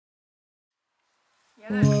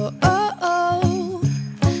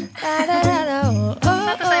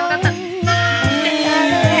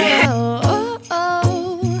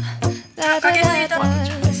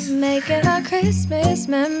Christmas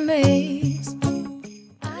memories.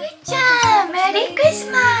 じゃあメリークリス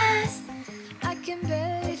マス。手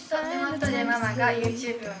元でママが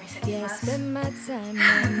YouTube を見せています。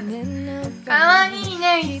かわいい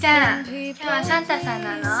ね、みーちゃん。今日はサンタさん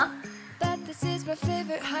なの？帽子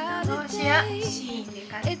やシーンで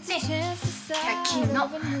買って100均の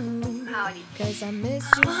羽織。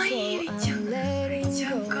かわいい、ゆいちゃん。ゆいちゃ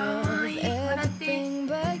んかわいい。笑って。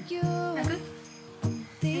泣く？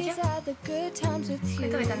こ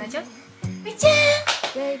れ食べたんだじゃん。みーちゃん。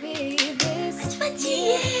パチパチ。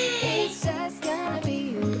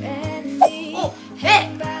お、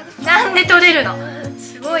なんで取れるの？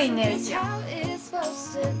すごいね、みーちゃん。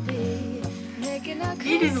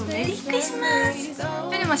ビルのメリークリスマス。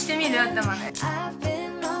どれもしてみる？頭ね。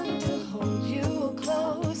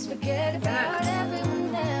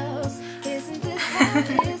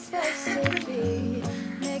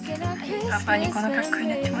パパにこの格好に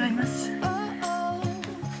なってもらいます。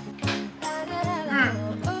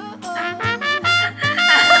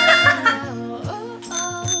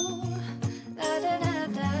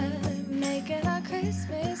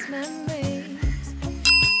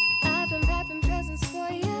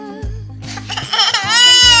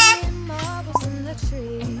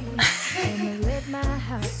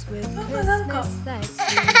なんかサ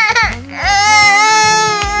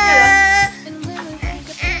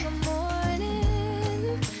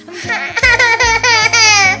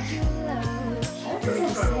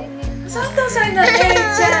ンタさんだね、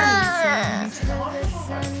ちゃん。サ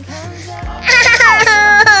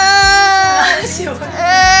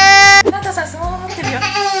ンタさんスマホ持ってるよ。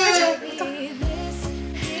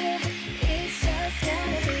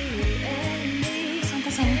サン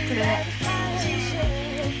タさん持ってるね。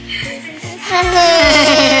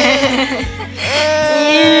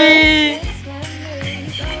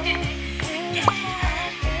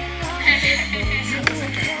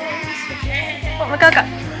お、向かうか。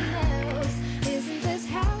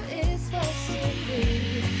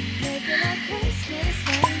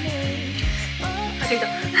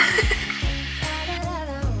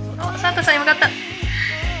お、サンタさんに向かった。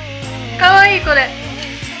かわいいこれ。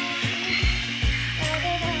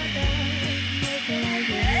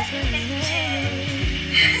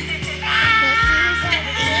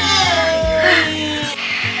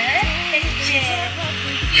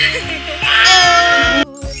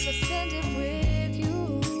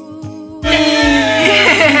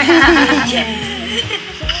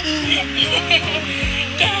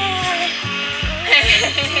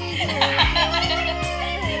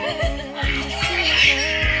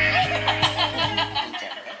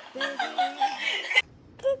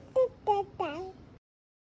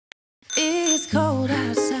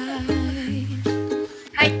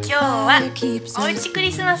はい、今日はおうちク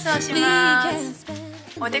リスマスをします。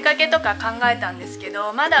お出かけとか考えたんですけ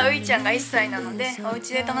ど、まだういちゃんが1歳なのでおう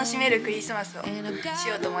ちで楽しめるクリスマスをし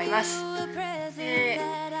ようと思います。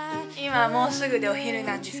今もうすぐでお昼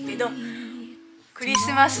なんですけど、クリ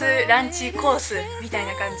スマスランチコースみたい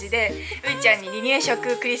な感じでういちゃんに離乳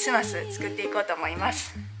食クリスマス作っていこうと思いま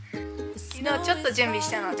す。昨日ちょっと準備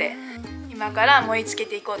したので今から盛り付け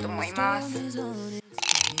ていこうと思います。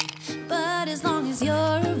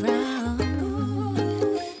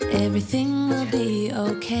Everything will be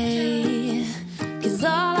okay, 'cause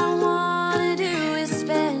all I wanna do is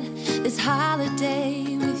spend this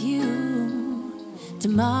holiday with you.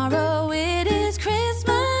 Tomorrow it is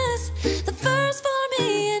Christmas, the first for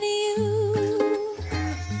me and you.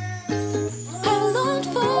 I've longed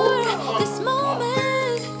for this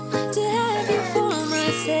moment to have you for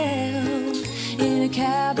myself, in a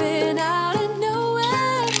cabin out in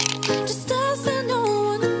nowhere, just us and no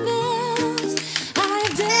one else.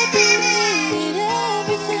 I've decorated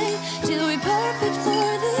everything till we're perfect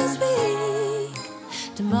for this week.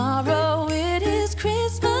 Tomorrow it is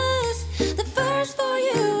Christmas, the first for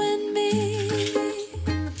you and me.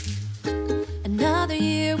 Another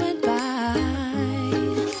year went by,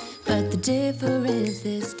 but the difference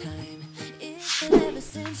this time is ever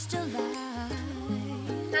since July.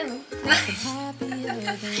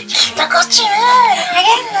 こっちは投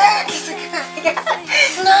げんな、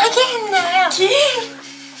投げんなよ。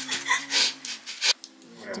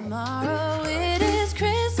Tomorrow it is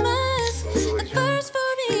Christmas, the first for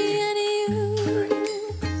me and you.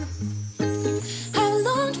 I've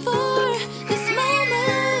longed for this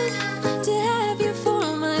moment to have you for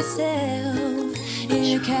myself, in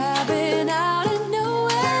a cabin out in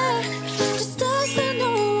nowhere, just us and no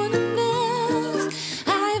one else.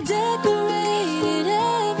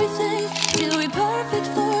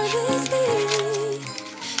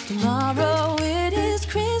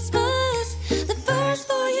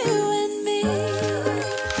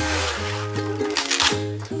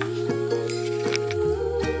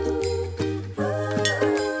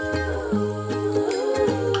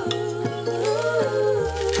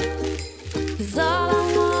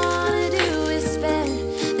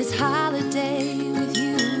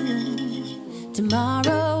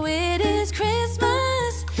 Tomorrow it is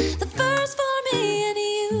Christmas, the first for me and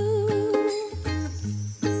you.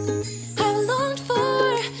 I've longed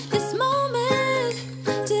for this moment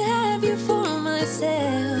to have you for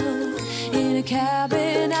myself in a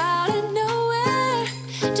cabin out in nowhere,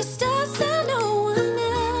 just us and no one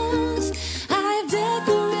else. I've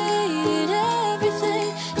decorated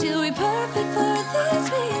everything till we're perfect for this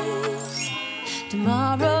week.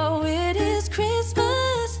 Tomorrow it is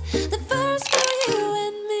Christmas, the first for you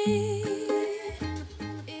and me.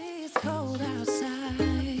 It's cold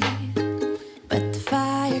outside, but the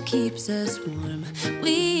fire keeps us warm.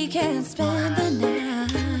 We can spend the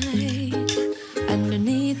night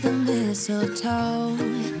underneath the mistletoe,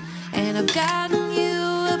 and I've gotten you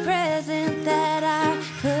a present that I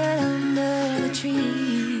put under the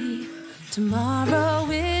tree. Tomorrow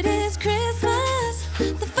it is Christmas,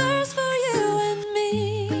 the first for you and me.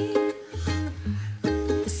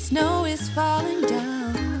 The snow is falling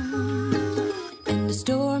down and the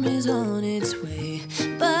storm is on its way,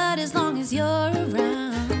 but as long as you're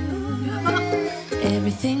around,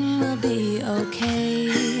 everything will be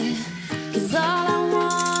okay. 'Cause all I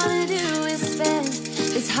wanna do is spend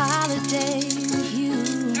this holiday with you.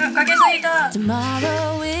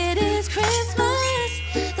 Tomorrow it is Christmas,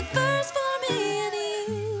 the first for me and you.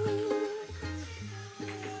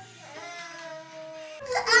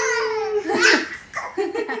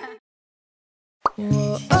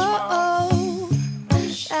 Whoa, oh, oh.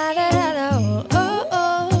 La, la, la, la, oh, oh,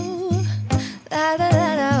 oh. La, la, la,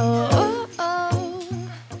 la, oh, oh, oh.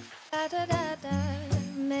 La, da, da, da.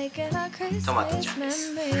 Making our Christmas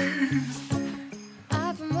memories.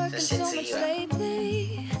 I've been working so much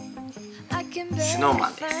lately. I can barely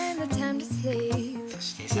find the time to sleep.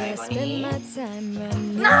 I spend my time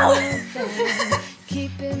running around,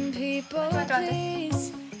 keeping people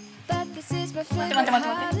pleased. But this is my favorite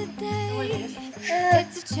holiday.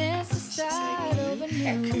 It's a chance to start over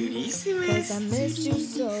new. 'Cause I missed you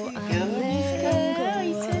so I'm letting go of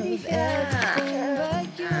everything but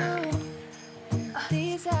you.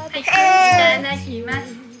 These are the いただきます。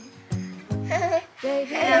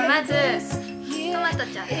 baby. まずトマト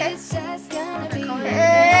ちゃん。 It's just gonna be トマト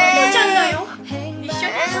ちゃんだよ。 hang 一緒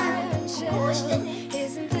にこうしてね。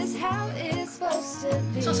 Isn't this how it's supposed to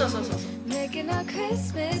be? そうそうそうそう。 Making our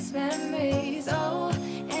Christmas memories. Oh,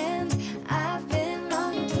 and I've been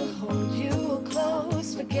longing to hold you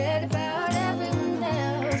close. Forget about everyone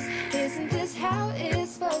else. Isn't this how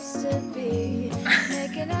it's supposed to be?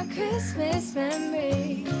 Making our Christmas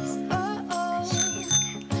memories. Oh, oh.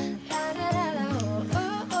 La, la, la, la, oh,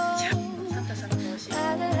 oh, oh. サンタさんの帽子。 La,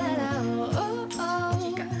 la, la, la, oh, oh, oh.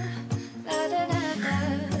 いいか。 La, la, la, la.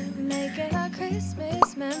 Making our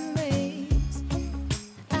Christmas memories.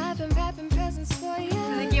 I've been wrapping presents for you.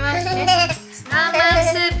 続きまして南蛮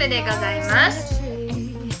スープでございます。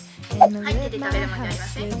入ってて食べるもんじゃありま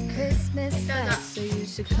せん。どうぞ。 So you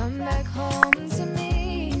should come back home to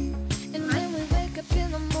me. And when we wake up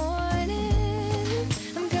in the morning,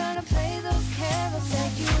 I'm gonna play those carols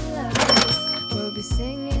that you love. We'll be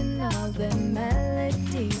singing all the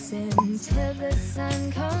melodies until the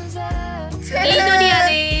sun comes up. 次ドリア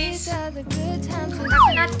で These す。 are the good times 硬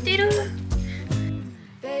くなってる。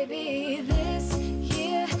 Baby, this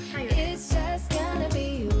year it's just gonna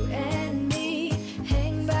be you and me.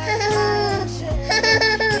 Hang by the fire.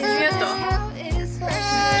 How it's supposed to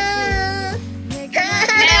be. Make it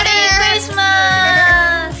メリークリスマ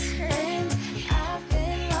ス。 and I've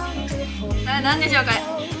been longing to hold 何でしょうか。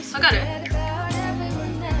わかる？ about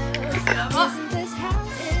everyone else. やば。 Isn't this how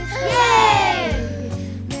it's supposed to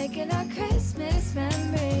be? Making our Christmas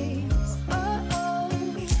memories. Oh, oh.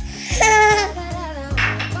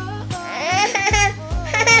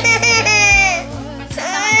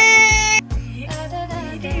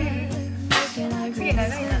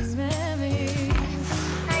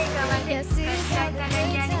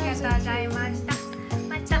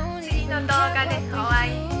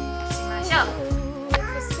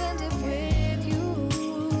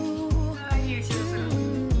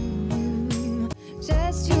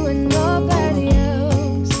 Just you and nobody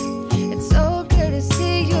else. It's so good to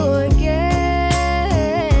see you again.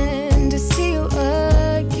 To see you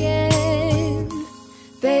again.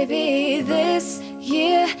 Baby, this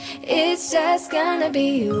year it's just gonna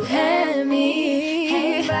be you and